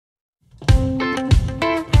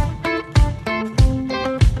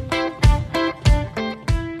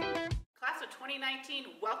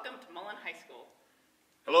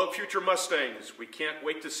Hello, future Mustangs. We can't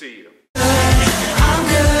wait to see you. I'm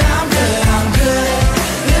good, I'm good, I'm good.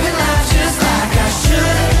 Living life just like I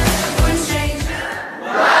should. Wouldn't change it.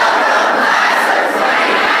 Welcome, class of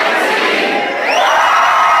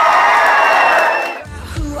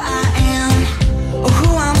 2019. Who I am, or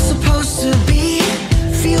who I'm supposed to be.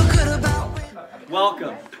 Feel good about when.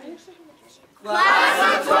 Welcome. Class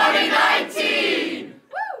of 2019.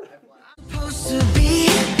 Supposed to be.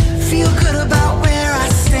 Feel good about where I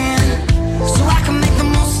stand, so I can make the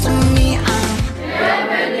most of me.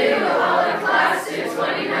 Bienvenue, Mullen class to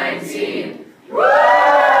 2019.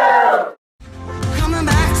 Woo! Coming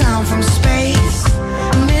back down from space,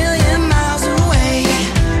 a million miles away.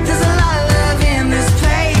 There's a lot of love in this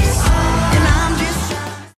place, and I'm just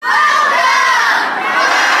trying.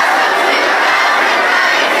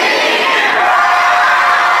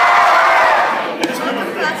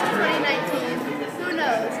 Class of 2019. Who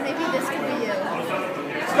knows? Maybe this could be you.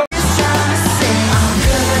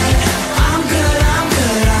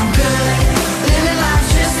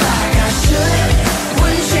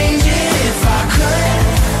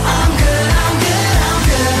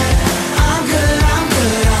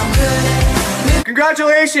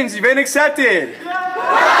 Congratulations, you've been accepted.